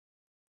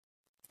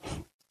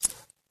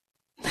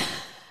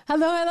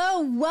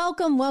Hello.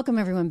 Welcome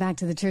everyone back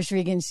to the Trish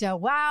Regan Show.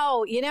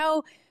 Wow.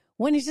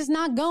 When it's just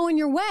not going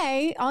your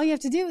way, all you have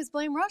to do is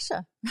blame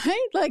Russia,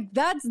 right? Like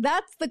that's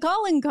the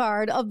calling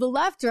card of the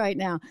left right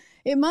now.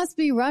 It must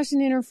be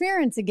Russian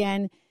interference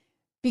again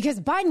because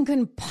Biden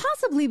couldn't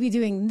possibly be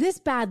doing this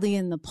badly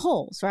in the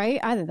polls, right?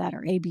 Either that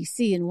or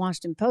ABC and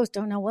Washington Post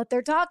don't know what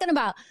they're talking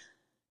about.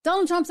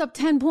 Donald Trump's up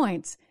 10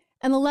 points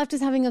and the left is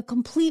having a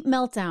complete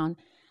meltdown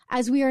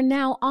as we are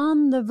now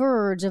on the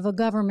verge of a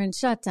government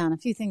shutdown. A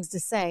few things to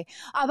say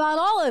about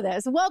all of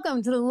this.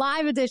 Welcome to the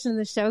live edition of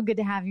the show. Good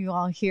to have you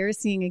all here.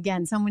 Seeing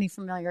again so many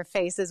familiar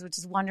faces, which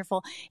is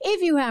wonderful.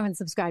 If you haven't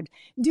subscribed,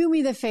 do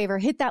me the favor,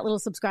 hit that little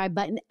subscribe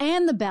button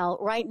and the bell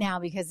right now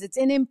because it's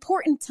an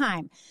important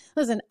time.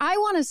 Listen, I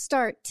want to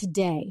start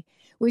today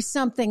with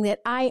something that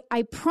I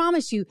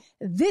promise you,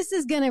 this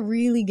is going to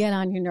really get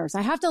on your nerves.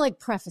 I have to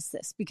preface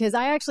this because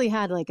I actually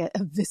had a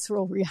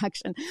visceral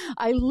reaction.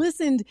 I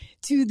listened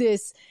to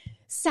this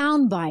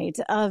soundbite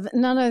of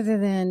none other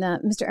than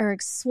Mr. Eric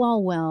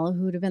Swalwell,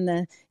 who would have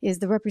been is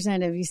the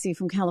representative you see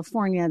from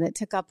California that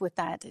took up with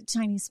that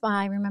Chinese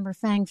spy. Remember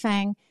Fang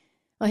Fang?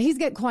 Well, he's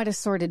got quite a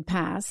sordid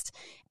past,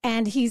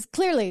 and he's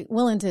clearly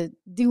willing to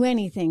do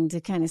anything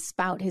to kind of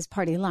spout his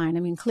party line.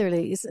 I mean,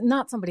 clearly he's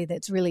not somebody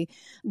that's really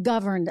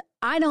governed,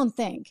 I don't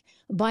think,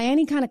 by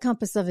any kind of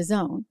compass of his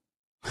own.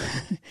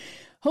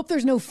 Hope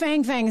there's no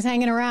Fang Fangs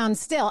hanging around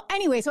still.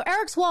 Anyway, so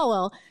Eric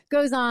Swalwell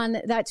goes on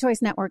that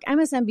Choice Network,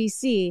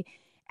 MSNBC,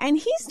 and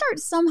he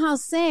starts somehow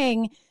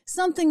saying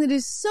something that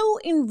is so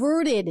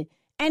inverted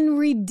and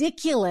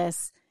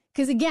ridiculous.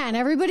 Because again,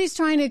 everybody's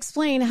trying to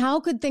explain how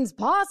could things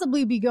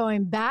possibly be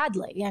going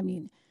badly. I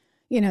mean,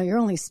 you're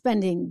only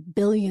spending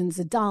billions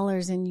of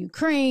dollars in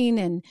Ukraine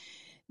and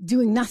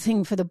doing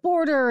nothing for the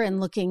border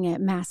and looking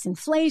at mass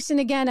inflation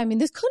again. I mean,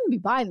 this couldn't be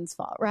Biden's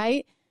fault,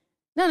 right?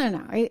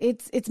 No.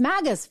 It's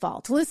MAGA's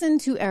fault. Listen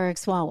to Eric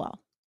Swalwell.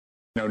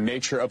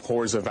 Nature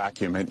abhors a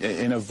vacuum.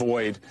 In a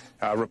void,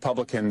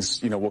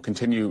 Republicans, will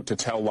continue to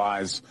tell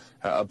lies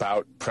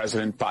about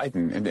President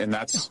Biden. And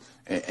that's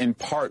in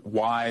part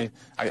why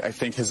I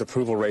think his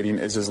approval rating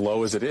is as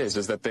low as it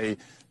is that they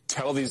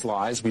tell these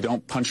lies. We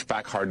don't punch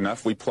back hard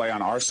enough. We play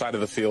on our side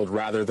of the field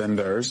rather than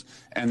theirs.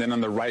 And then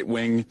on the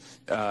right-wing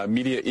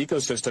media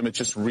ecosystem, it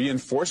just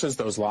reinforces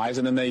those lies.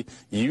 And then they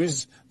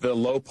use the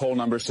low poll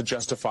numbers to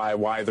justify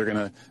why they're going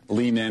to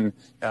lean in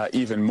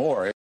even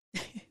more.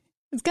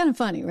 It's kind of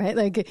funny, right?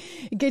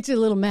 It gets you a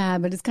little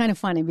mad, but it's kind of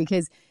funny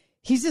because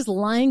he's just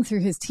lying through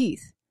his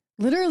teeth,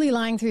 literally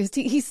lying through his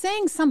teeth. He's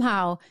saying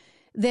somehow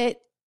that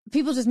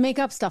people just make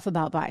up stuff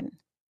about Biden.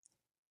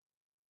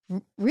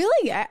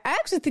 Really? I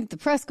actually think the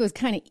press goes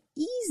kind of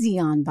easy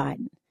on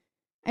Biden.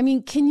 I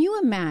mean, can you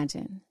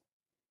imagine,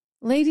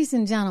 ladies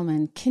and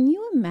gentlemen, can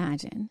you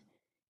imagine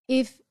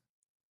if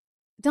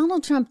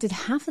Donald Trump did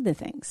half of the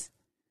things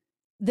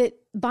that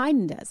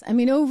Biden does? I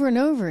mean, over and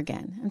over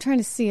again. I'm trying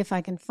to see if I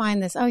can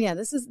find this. Oh, yeah,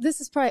 this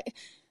is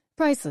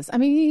priceless. I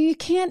mean, you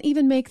can't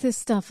even make this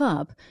stuff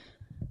up.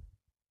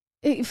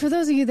 For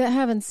those of you that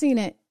haven't seen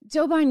it,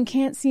 Joe Biden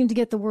can't seem to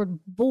get the word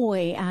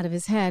boy out of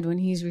his head when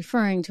he's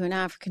referring to an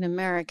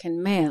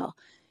African-American male,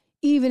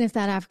 even if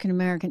that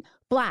African-American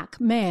black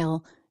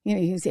male,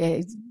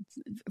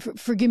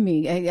 forgive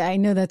me. I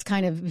know that's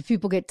kind of,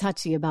 people get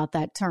touchy about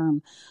that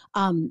term.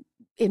 Now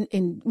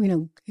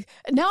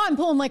I'm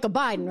pulling like a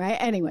Biden, right?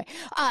 Anyway,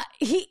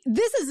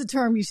 this is a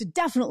term you should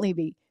definitely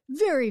be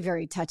very,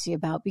 very touchy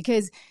about,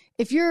 because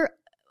if you're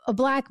a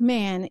black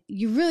man,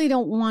 you really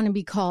don't want to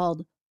be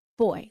called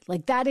boy.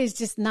 That is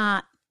just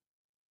not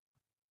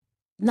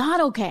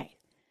okay.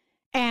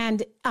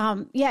 And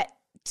yet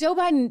Joe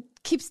Biden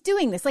keeps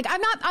doing this. I'm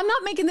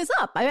not making this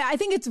up. I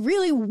think it's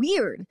really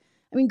weird.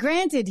 I mean,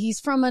 granted, he's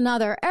from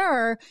another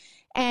era,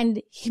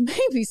 and he may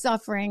be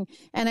suffering,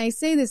 and I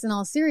say this in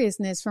all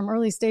seriousness, from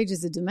early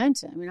stages of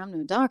dementia. I mean, I'm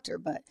no doctor,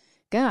 but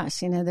gosh,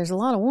 there's a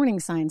lot of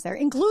warning signs there,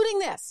 including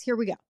this. Here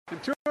we go.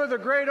 And two of the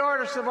great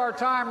artists of our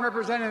time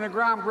representing the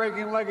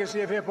groundbreaking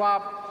legacy of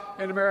hip-hop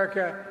in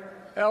America,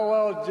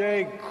 LL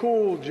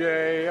Cool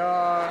J.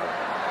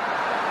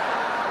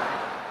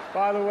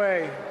 By the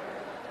way,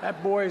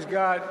 that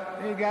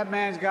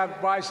man's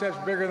got biceps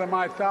bigger than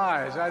my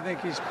thighs. I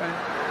think he's spent.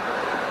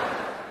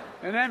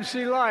 And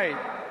MC Light,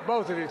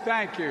 both of you,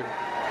 thank you.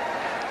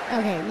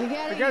 Okay, you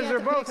get it. Because they're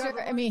both.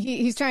 I mean,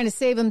 he's trying to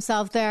save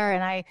himself there,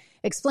 and I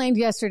explained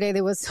yesterday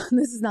this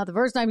is not the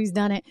first time he's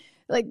done it.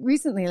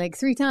 Recently,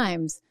 3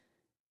 times,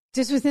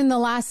 just within the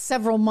last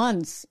several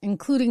months,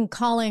 including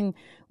calling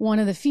one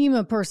of the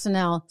FEMA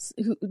personnel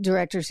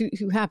directors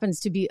who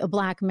happens to be a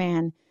black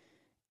man.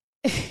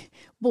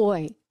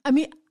 Boy, I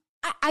mean,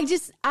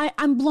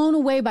 I'm blown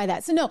away by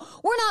that. So no,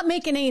 we're not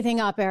making anything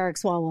up, Eric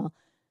Swalwell.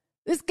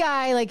 This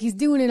guy, he's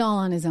doing it all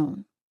on his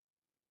own.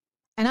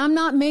 And I'm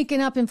not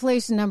making up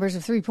inflation numbers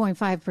of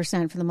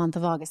 3.5% for the month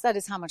of August. That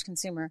is how much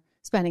consumer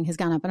spending has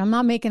gone up. And I'm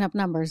not making up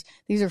numbers.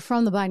 These are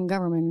from the Biden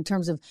government in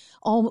terms of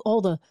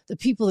all the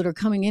people that are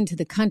coming into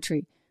the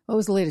country. What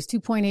was the latest?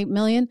 2.8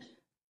 million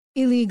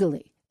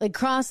illegally,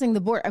 crossing the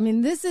border. I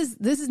mean, this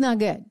is not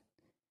good.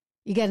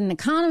 You got an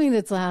economy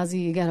that's lousy.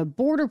 You got a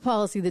border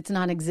policy that's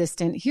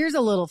non-existent. Here's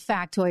a little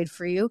factoid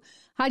for you.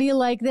 How do you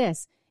like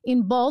this?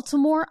 In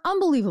Baltimore,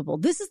 unbelievable.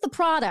 This is the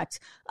product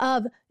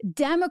of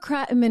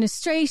Democrat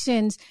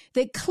administrations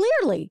that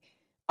clearly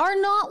are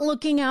not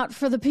looking out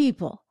for the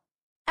people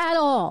at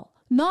all.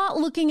 Not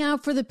looking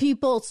out for the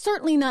people,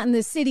 certainly not in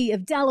the city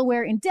of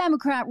Delaware. In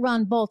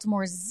Democrat-run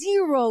Baltimore,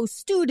 0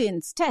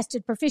 students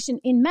tested proficient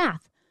in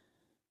math.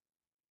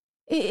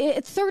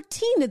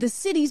 13 of the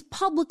city's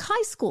public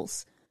high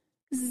schools.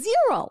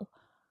 0.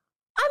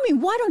 I mean,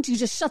 why don't you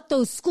just shut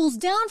those schools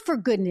down, for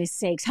goodness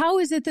sakes? How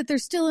is it that they're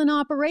still in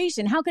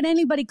operation? How could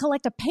anybody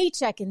collect a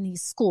paycheck in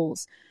these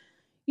schools?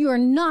 You are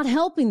not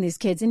helping these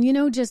kids. And you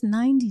know, just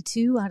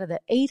 92 out of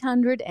the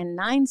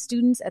 809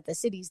 students at the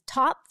city's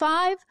top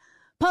 5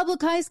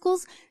 public high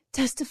schools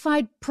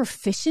testified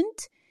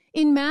proficient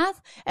in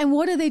math. And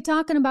what are they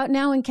talking about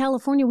now in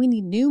California? We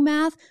need new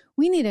math.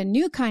 We need a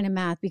new kind of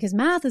math because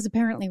math is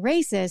apparently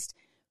racist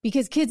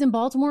because kids in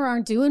Baltimore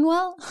aren't doing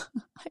well.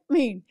 I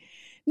mean,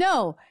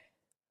 no.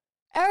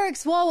 Eric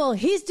Swalwell,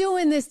 he's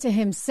doing this to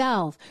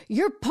himself.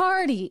 Your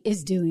party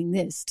is doing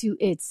this to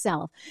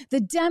itself.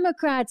 The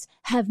Democrats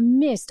have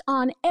missed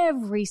on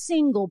every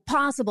single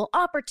possible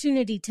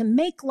opportunity to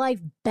make life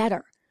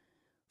better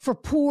for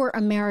poor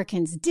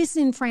Americans,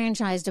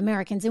 disenfranchised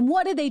Americans. And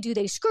what do?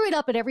 They screw it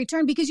up at every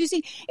turn because, you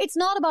see, it's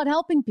not about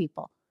helping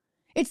people.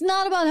 It's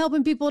not about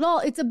helping people at all.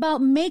 It's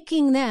about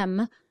making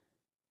them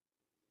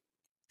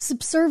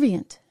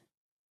subservient,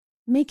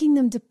 making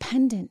them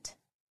dependent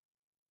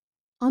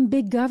on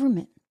big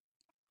government,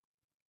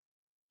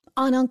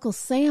 on Uncle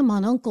Sam,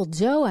 on Uncle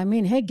Joe. I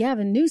mean, hey,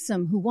 Gavin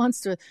Newsom, who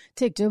wants to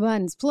take Joe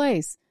Biden's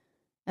place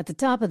at the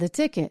top of the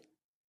ticket.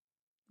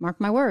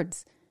 Mark my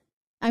words.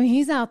 I mean,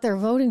 he's out there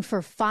voting for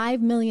 $5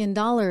 million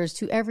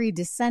to every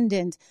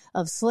descendant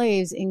of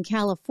slaves in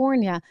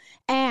California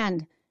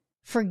and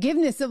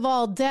forgiveness of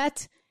all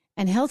debt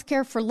and health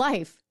care for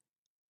life.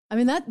 I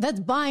mean, that's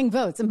buying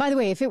votes. And by the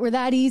way, if it were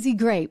that easy,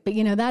 great. But,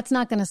 you know, that's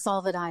not going to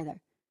solve it either.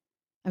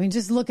 I mean,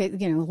 just look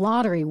at,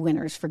 lottery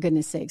winners, for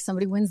goodness sake.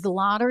 Somebody wins the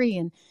lottery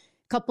and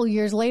a couple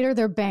years later,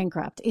 they're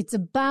bankrupt. It's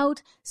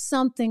about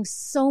something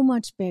so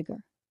much bigger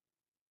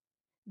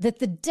that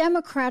the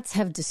Democrats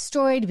have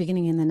destroyed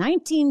beginning in the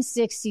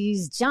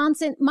 1960s.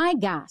 Johnson, my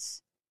gosh.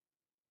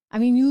 I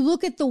mean, you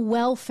look at the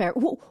welfare.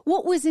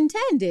 What was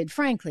intended,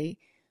 frankly,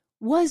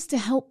 was to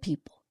help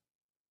people,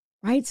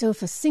 right? So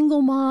if a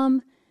single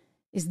mom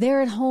is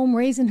there at home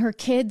raising her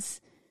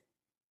kids,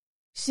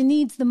 she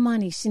needs the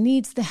money. She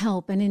needs the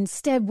help. And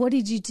instead, what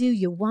did you do?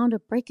 You wound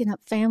up breaking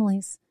up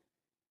families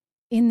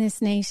in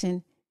this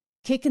nation,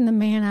 kicking the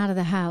man out of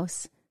the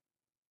house,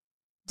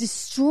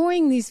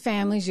 destroying these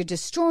families. You're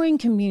destroying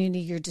community.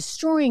 You're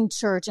destroying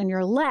church. And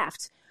you're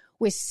left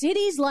with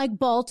cities like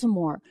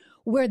Baltimore,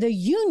 where the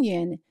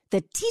union,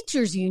 the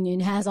teachers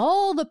union, has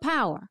all the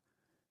power.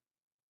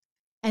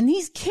 And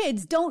these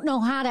kids don't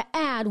know how to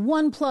add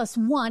 1 +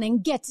 1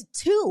 and get to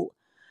 2.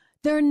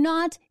 They're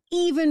not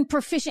even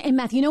proficient in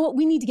math. You know what?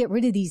 We need to get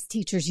rid of these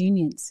teachers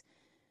unions.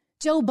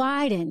 Joe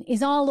Biden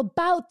is all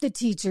about the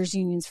teachers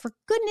unions. For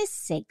goodness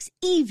sakes,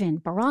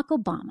 even Barack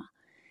Obama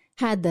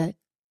had the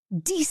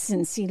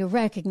decency to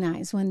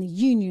recognize when the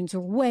unions were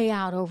way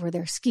out over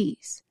their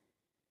skis.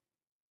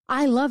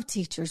 I love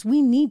teachers.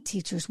 We need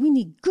teachers. We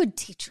need good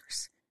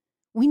teachers.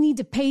 We need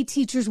to pay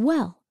teachers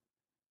well.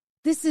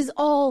 This is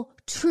all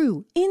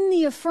true in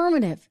the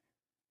affirmative.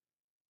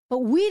 But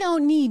we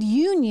don't need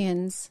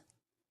unions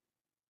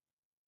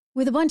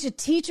with a bunch of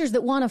teachers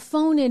that want to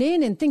phone it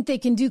in and think they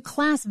can do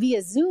class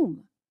via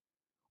Zoom,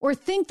 or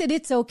think that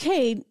it's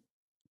okay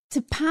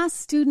to pass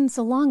students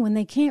along when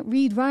they can't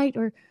read, write,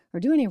 or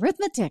do any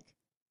arithmetic.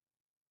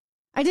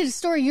 I did a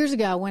story years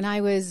ago when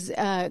I was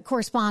a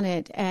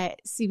correspondent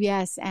at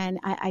CBS, and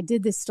I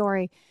did this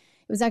story.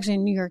 It was actually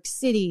in New York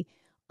City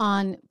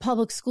on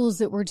public schools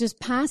that were just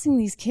passing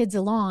these kids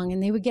along,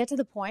 and they would get to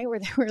the point where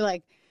they were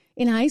like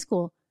in high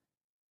school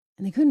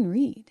and they couldn't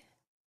read.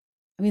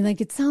 I mean,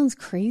 like, it sounds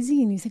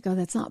crazy, and you think, oh,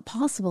 that's not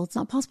possible. It's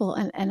not possible.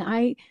 And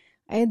I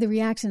had the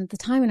reaction at the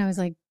time, and I was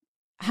like,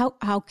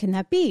 how can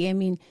that be? I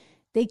mean,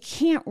 they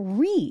can't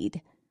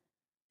read.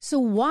 So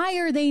why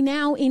are they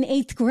now in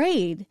 8th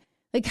grade?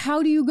 Like,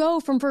 how do you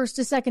go from 1st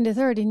to 2nd to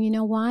 3rd? And you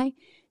know why?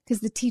 Because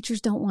the teachers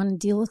don't want to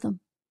deal with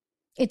them.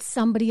 It's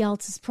somebody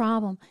else's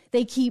problem.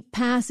 They keep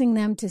passing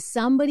them to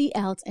somebody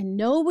else, and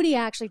nobody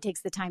actually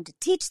takes the time to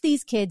teach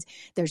these kids.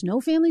 There's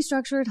no family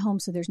structure at home,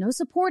 so there's no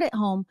support at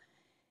home.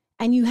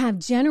 And you have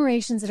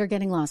generations that are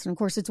getting lost. And of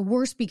course, it's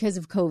worse because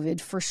of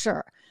COVID, for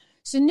sure.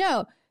 So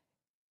no,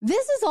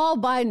 this is all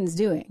Biden's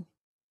doing.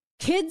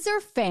 Kids are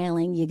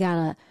failing. You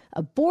got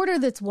a border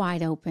that's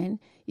wide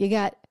open. You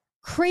got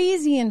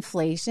crazy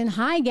inflation,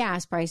 high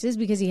gas prices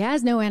because he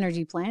has no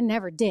energy plan,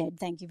 never did.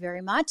 Thank you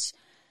very much.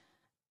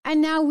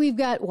 And now we've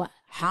got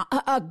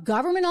a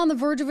government on the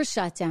verge of a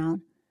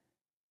shutdown.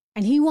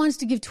 And he wants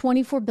to give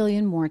 $24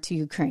 billion more to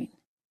Ukraine.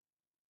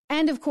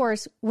 And of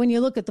course, when you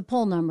look at the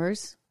poll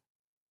numbers,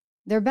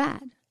 they're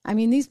bad. I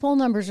mean, these poll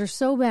numbers are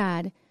so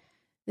bad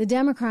The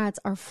Democrats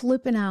are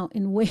flipping out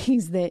in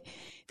ways that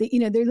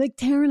they're like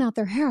tearing out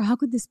their hair. How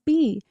could this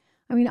be?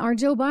 I mean, our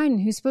Joe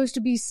Biden, who's supposed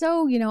to be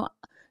so,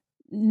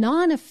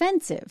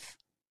 non-offensive,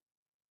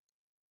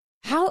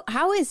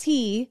 how is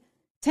he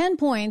 10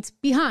 points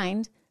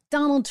behind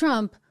Donald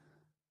Trump,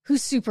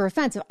 who's super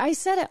offensive? I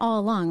said it all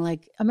along,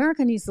 like,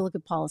 America needs to look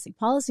at policy.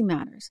 Policy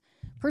matters.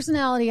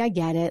 Personality, I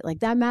get it. Like,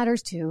 that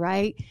matters too,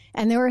 right?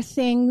 And there are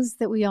things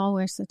that we all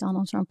wish that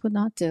Donald Trump would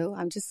not do.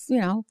 I'm just,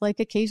 like,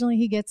 occasionally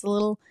he gets a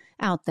little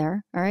out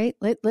there, all right?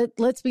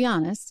 Let's be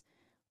honest.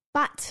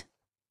 But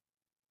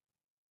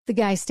the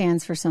guy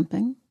stands for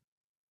something.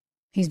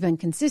 He's been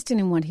consistent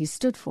in what he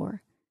stood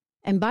for.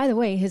 And by the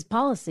way, his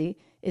policy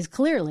is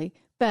clearly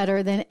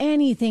better than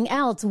anything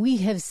else we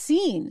have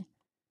seen.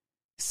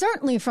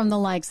 Certainly from the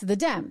likes of the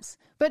Dems.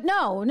 But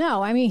no,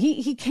 I mean,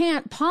 he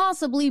can't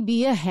possibly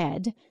be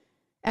ahead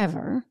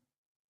ever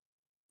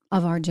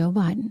of our Joe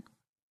Biden.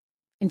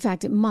 In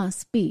fact, it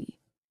must be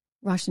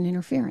Russian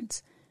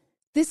interference.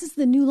 This is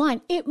the new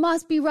line. It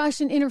must be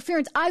Russian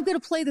interference. I've got to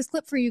play this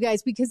clip for you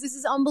guys because this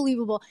is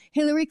unbelievable.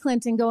 Hillary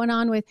Clinton going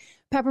on with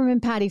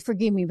Peppermint Patty,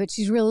 forgive me, but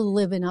she's really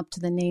living up to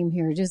the name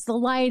here. Just the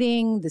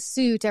lighting, the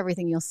suit,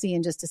 everything you'll see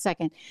in just a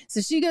second.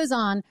 So she goes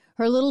on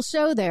her little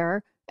show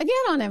there, again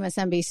on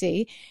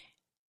MSNBC.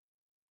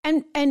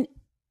 And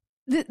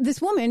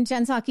this woman,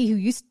 Jen Psaki, who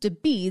used to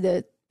be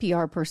the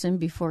PR person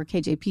before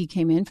KJP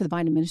came in for the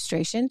Biden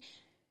administration,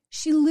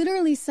 she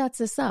literally sets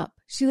us up.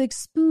 She like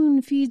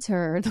spoon feeds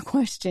her the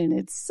question.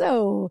 It's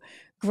so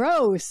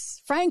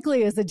gross,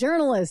 frankly, as a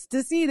journalist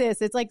to see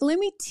this. It's like, let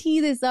me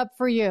tee this up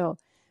for you,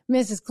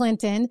 Mrs.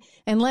 Clinton,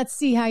 and let's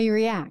see how you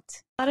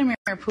react. Vladimir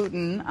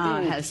Putin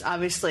has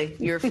obviously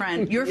your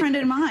friend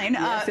and mine.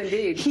 Yes,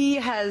 indeed. He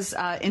has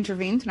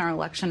intervened in our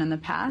election in the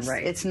past.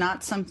 Right. It's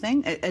not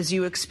something, as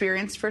you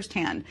experienced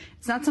firsthand,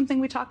 it's not something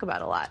we talk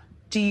about a lot.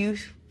 Do you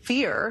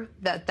fear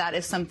that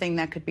is something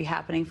that could be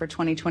happening for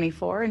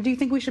 2024? And do you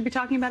think we should be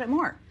talking about it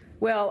more?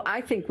 Well, I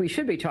think we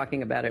should be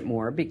talking about it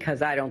more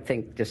because I don't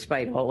think,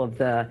 despite all of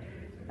the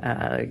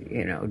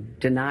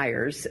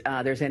deniers,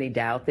 there's any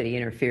doubt that he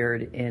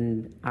interfered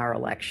in our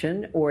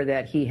election or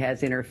that he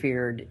has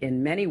interfered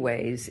in many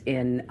ways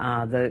in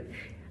the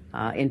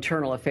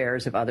internal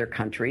affairs of other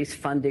countries,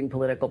 funding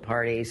political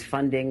parties,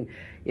 funding,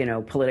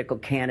 political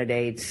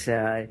candidates,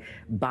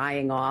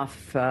 buying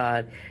off,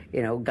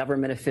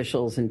 government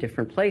officials in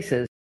different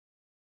places.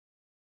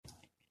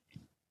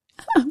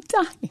 I'm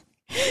dying.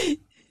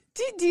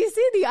 Do you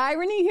see the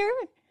irony here?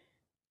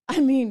 I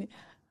mean,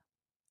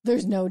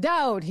 there's no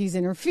doubt he's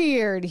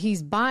interfered.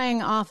 He's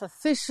buying off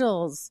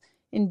officials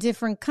in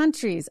different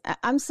countries.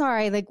 I'm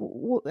sorry, like,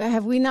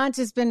 have we not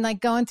just been like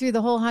going through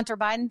the whole Hunter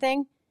Biden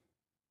thing?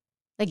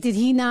 Like, did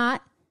he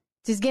not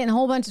just get in a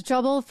whole bunch of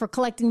trouble for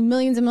collecting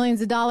millions and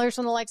millions of dollars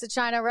from the likes of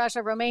China,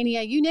 Russia,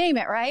 Romania, you name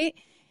it, right?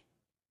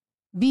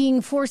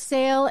 Being for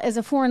sale as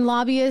a foreign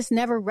lobbyist,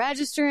 never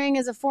registering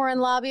as a foreign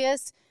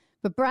lobbyist,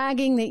 but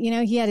bragging that,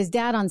 he had his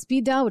dad on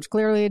speed dial, which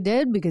clearly it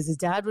did because his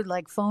dad would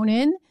like phone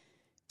in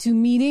to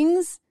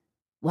meetings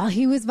while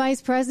he was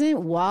vice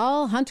president,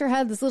 while Hunter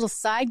had this little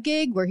side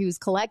gig where he was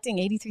collecting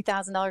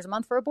 $83,000 a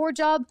month for a board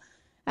job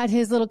at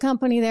his little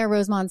company there,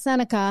 Rosemont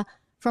Seneca,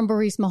 from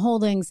Burisma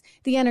Holdings,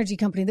 the energy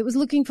company that was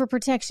looking for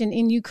protection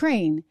in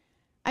Ukraine.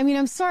 I mean,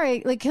 I'm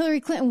sorry, like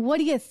Hillary Clinton, what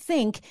do you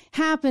think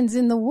happens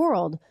in the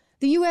world?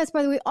 The U.S.,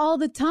 by the way, all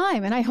the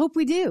time, and I hope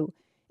we do,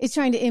 is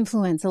trying to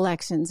influence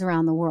elections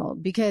around the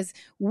world because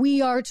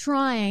we are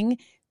trying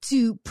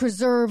to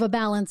preserve a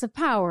balance of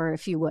power,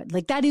 if you would.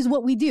 Like, that is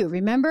what we do.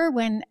 Remember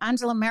when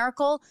Angela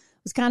Merkel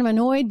was kind of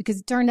annoyed because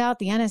it turned out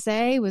the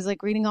NSA was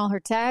like reading all her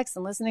texts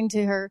and listening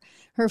to her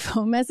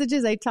phone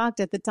messages? I talked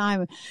at the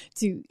time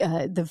to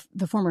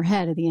the former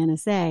head of the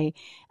NSA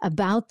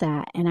about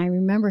that. And I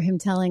remember him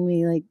telling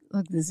me, like,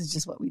 look, this is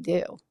just what we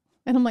do.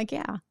 And I'm like,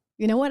 yeah,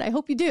 you know what? I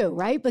hope you do,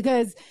 right?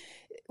 Because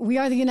we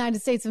are the United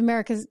States of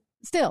America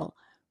still.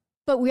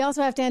 But we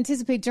also have to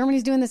anticipate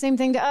Germany's doing the same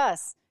thing to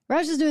us.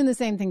 Russia's doing the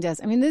same thing to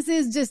us. I mean, this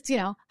is just,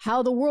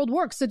 how the world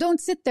works. So don't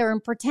sit there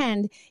and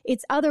pretend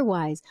it's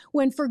otherwise.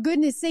 When, for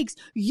goodness sakes,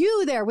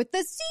 you there with the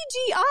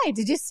CGI,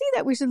 did you see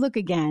that? We should look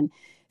again.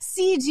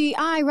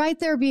 CGI right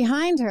there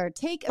behind her.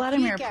 Take a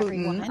Vladimir peek, Putin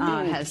everyone.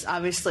 has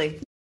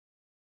obviously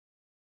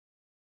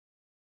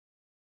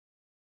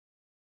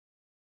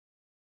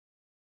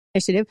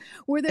Initiative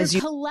where they're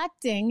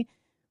collecting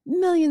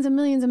millions and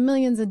millions and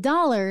millions of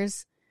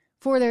dollars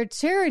for their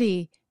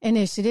charity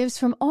initiatives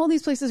from all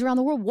these places around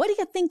the world. What do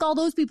you think all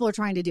those people are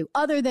trying to do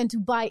other than to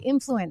buy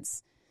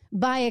influence,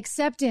 buy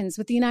acceptance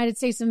with the United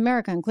States of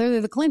America and clearly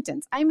the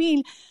Clintons? I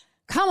mean,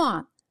 come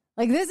on.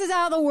 Like, this is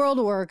how the world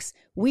works.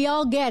 We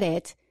all get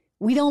it.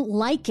 We don't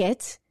like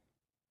it.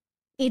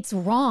 It's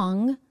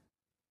wrong.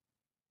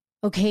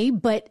 Okay,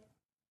 but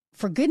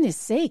for goodness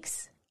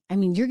sakes, I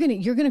mean, you're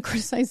gonna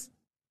criticize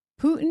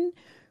Putin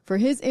for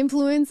his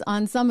influence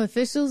on some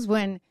officials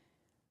when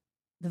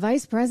the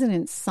vice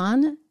president's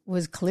son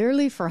was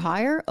clearly for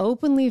hire,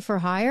 openly for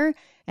hire.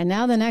 And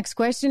now the next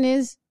question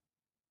is,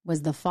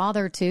 was the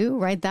father too,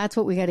 right? That's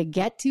what we got to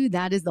get to.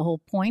 That is the whole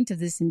point of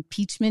this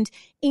impeachment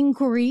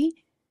inquiry.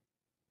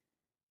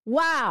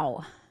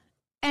 Wow.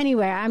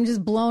 Anyway, I'm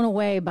just blown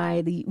away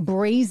by the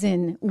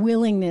brazen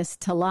willingness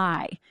to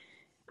lie.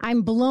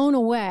 I'm blown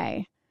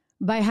away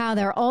by how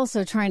they're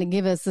also trying to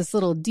give us this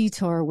little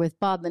detour with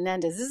Bob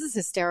Menendez. This is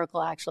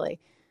hysterical, actually.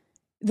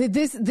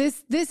 This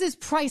is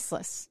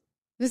priceless.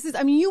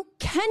 You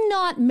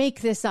cannot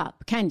make this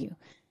up, can you?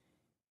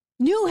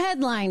 New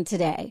headline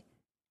today.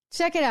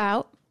 Check it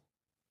out.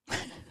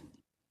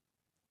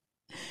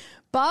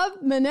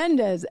 Bob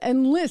Menendez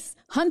enlists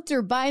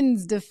Hunter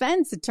Biden's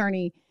defense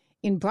attorney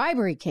in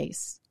bribery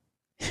case.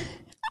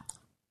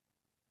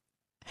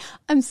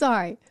 I'm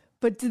sorry,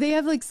 but do they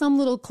have like some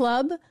little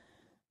club?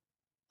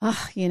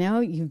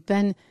 You've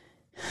been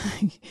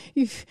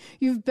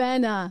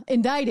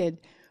indicted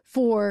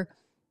for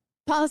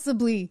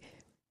possibly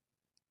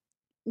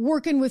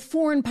working with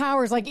foreign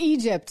powers like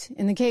Egypt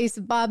in the case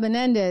of Bob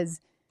Menendez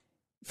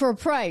for a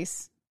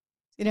price.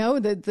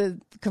 The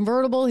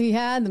convertible he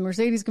had, the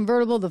Mercedes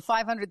convertible, the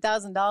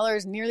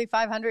 $500,000, nearly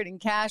 $500 in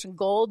cash and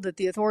gold that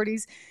the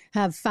authorities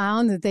have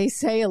found that they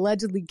say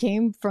allegedly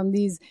came from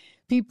these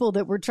people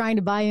that were trying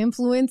to buy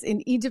influence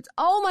in Egypt.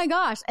 Oh my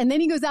gosh. And then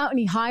he goes out and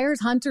he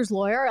hires Hunter's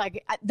lawyer.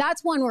 Like,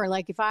 that's one where,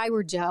 like, if I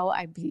were Joe,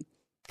 I'd be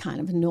kind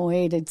of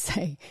annoyed. I'd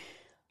say,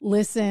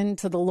 listen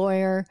to the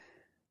lawyer.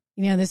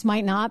 This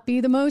might not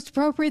be the most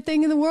appropriate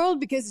thing in the world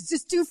because it's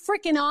just too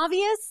freaking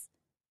obvious.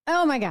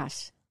 Oh my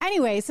gosh.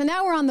 Anyway, so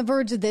now we're on the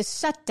verge of this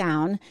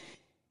shutdown.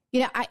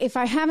 If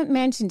I haven't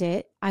mentioned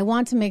it, I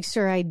want to make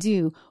sure I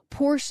do.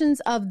 Portions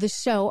of the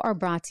show are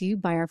brought to you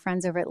by our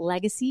friends over at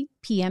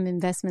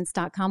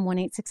LegacyPMInvestments.com,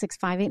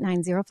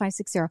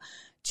 1-866-589-0560.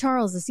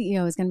 Charles, the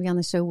CEO, is going to be on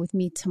the show with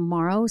me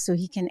tomorrow, so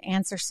he can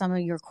answer some of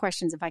your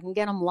questions. If I can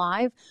get them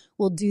live,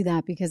 we'll do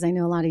that because I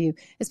know a lot of you,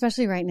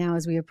 especially right now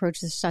as we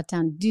approach this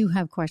shutdown, do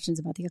have questions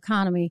about the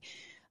economy,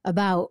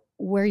 about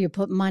where you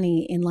put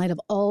money in light of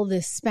all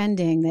this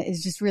spending that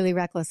is just really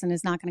reckless and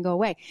is not going to go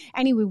away.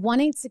 Anyway,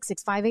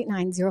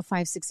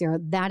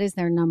 1-866-589-0560. That is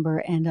their number,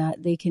 and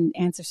they can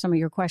answer some of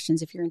your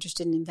questions if you're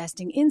interested in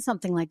investing in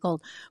something like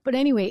gold. But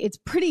anyway, it's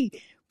pretty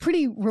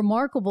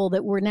remarkable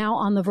that we're now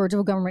on the verge of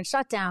a government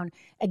shutdown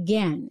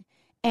again.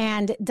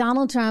 And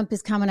Donald Trump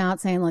is coming out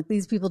saying, look,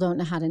 these people don't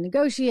know how to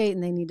negotiate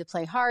and they need to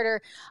play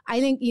harder. I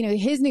think,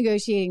 his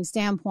negotiating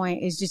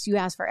standpoint is just you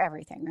ask for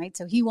everything, right?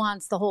 So he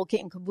wants the whole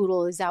kit and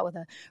caboodle. He's out with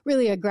a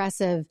really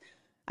aggressive,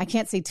 I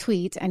can't say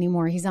tweet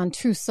anymore. He's on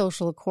Truth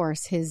Social, of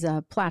course, his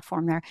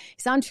platform there.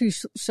 He's on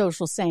Truth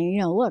Social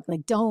saying, look,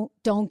 like,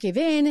 don't give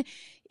in.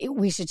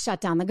 We should shut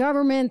down the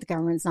government. The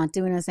government's not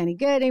doing us any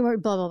good anymore,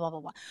 blah, blah, blah,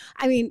 blah, blah.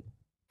 I mean,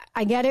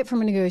 I get it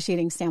from a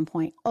negotiating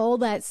standpoint. All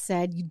that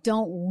said, you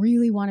don't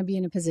really want to be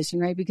in a position,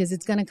 right? Because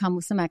it's going to come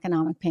with some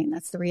economic pain.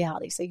 That's the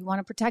reality. So you want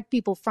to protect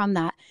people from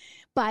that.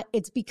 But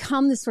it's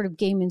become this sort of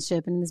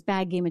gamemanship and this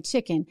bad game of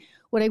chicken.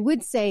 What I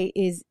would say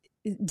is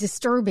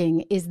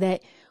disturbing is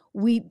that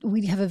we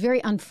have a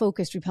very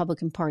unfocused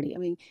Republican Party. I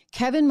mean,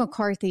 Kevin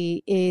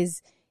McCarthy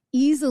is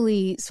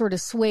easily sort of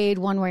swayed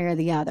one way or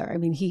the other. I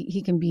mean,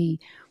 he can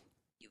be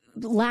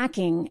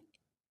lacking,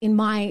 in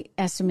my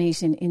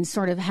estimation, in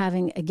sort of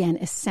having, again,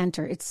 a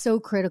center. It's so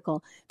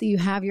critical that you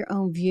have your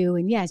own view.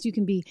 And yes, you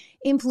can be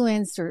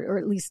influenced or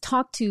at least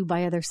talked to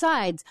by other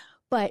sides,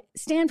 but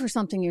stand for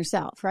something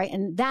yourself, right?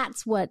 And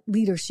that's what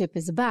leadership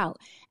is about.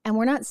 And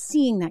we're not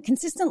seeing that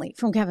consistently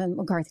from Kevin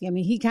McCarthy. I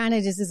mean, he kind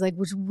of just is like,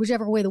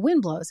 whichever way the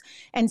wind blows.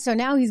 And so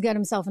now he's got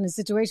himself in a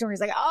situation where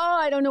he's like,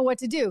 I don't know what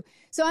to do.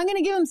 So I'm going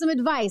to give him some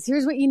advice.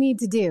 Here's what you need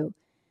to do.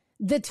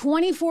 The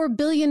 $24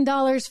 billion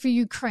for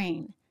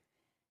Ukraine.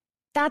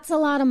 That's a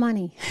lot of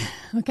money,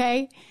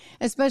 okay?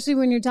 Especially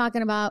when you're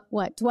talking about,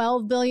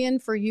 $12 billion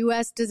for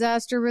U.S.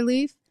 disaster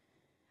relief?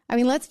 I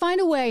mean, let's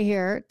find a way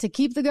here to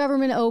keep the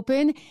government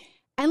open,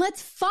 and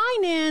let's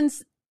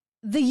finance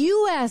the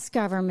U.S.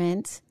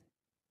 government.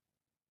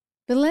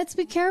 But let's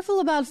be careful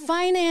about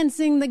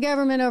financing the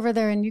government over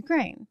there in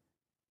Ukraine.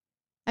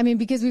 I mean,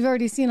 because we've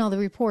already seen all the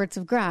reports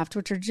of graft,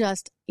 which are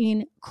just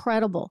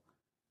incredible.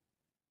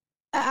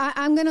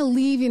 I'm going to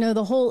leave,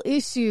 the whole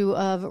issue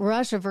of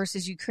Russia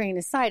versus Ukraine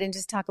aside and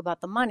just talk about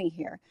the money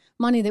here,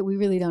 money that we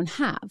really don't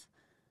have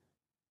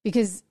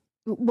because,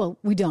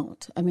 we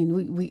don't. I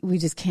mean, we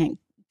just can't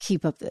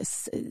keep up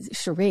this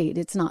charade.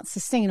 It's not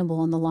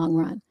sustainable in the long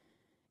run.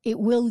 It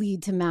will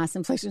lead to mass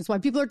inflation. That's why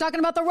people are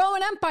talking about the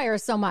Roman Empire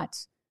so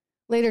much.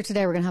 Later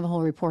today, we're going to have a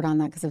whole report on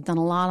that because I've done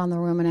a lot on the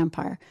Roman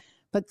Empire.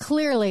 But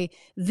clearly,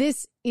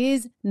 this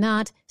is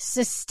not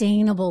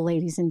sustainable,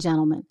 ladies and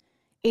gentlemen.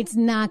 It's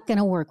not going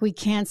to work. We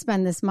can't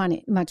spend this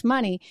much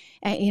money.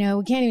 We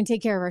can't even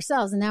take care of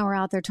ourselves. And now we're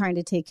out there trying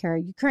to take care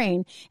of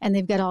Ukraine. And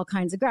they've got all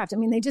kinds of graft. I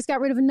mean, they just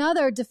got rid of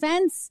another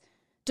Defense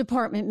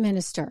Department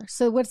minister.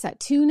 So what's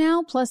that, 2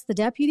 now plus the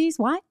deputies?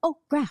 Why? Oh,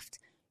 graft.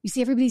 You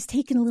see, everybody's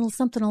taking a little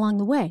something along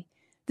the way.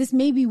 This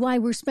may be why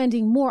we're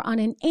spending more on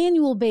an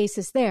annual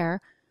basis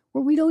there,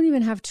 where we don't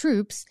even have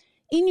troops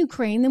in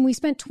Ukraine than we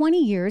spent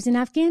 20 years in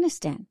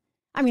Afghanistan.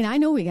 I mean, I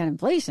know we got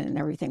inflation and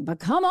everything, but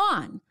come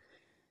on.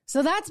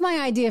 So that's my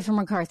idea for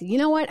McCarthy. You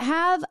know what?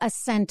 Have a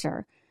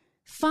center.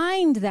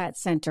 Find that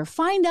center.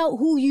 Find out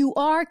who you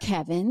are,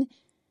 Kevin.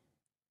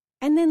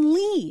 and then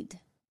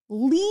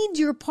lead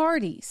your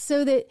party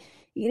so that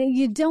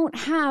you don't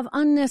have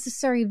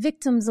unnecessary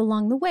victims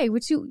along the way,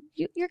 which you're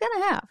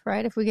going to have,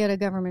 right? If we get a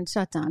government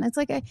shutdown, it's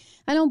like,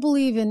 I don't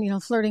believe in,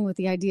 flirting with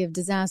the idea of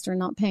disaster and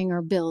not paying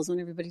our bills when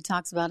everybody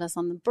talks about us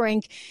on the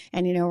brink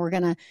and, we're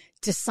going to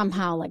just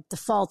somehow like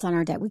default on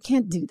our debt. We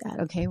can't do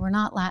that. Okay. We're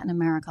not Latin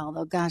America,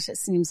 although gosh, it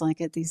seems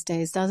like it these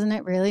days, doesn't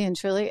it? Really and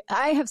truly.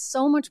 I have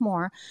so much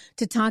more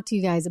to talk to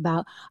you guys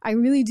about. I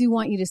really do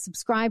want you to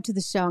subscribe to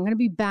the show. I'm going to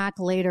be back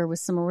later with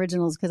some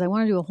originals because I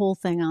want to do a whole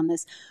thing on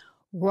this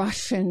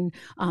Russian,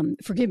 the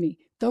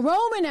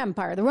Roman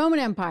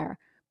Empire,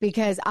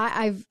 because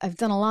I've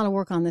done a lot of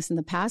work on this in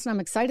the past, and I'm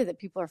excited that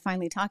people are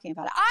finally talking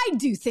about it. I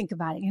do think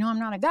about it. I'm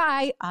not a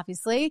guy,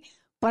 obviously,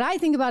 but I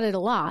think about it a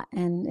lot,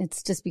 and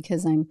it's just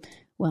because I'm,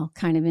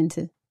 kind of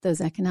into those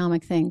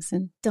economic things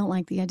and don't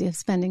like the idea of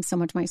spending so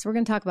much money. So we're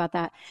going to talk about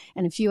that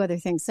and a few other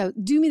things. So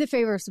do me the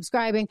favor of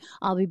subscribing.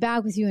 I'll be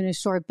back with you in a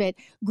short bit.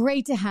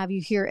 Great to have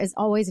you here as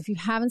always. If you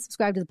haven't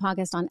subscribed to the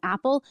podcast on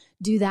Apple,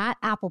 do that,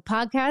 Apple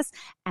Podcasts,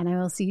 and I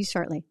will see you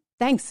shortly.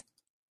 Thanks.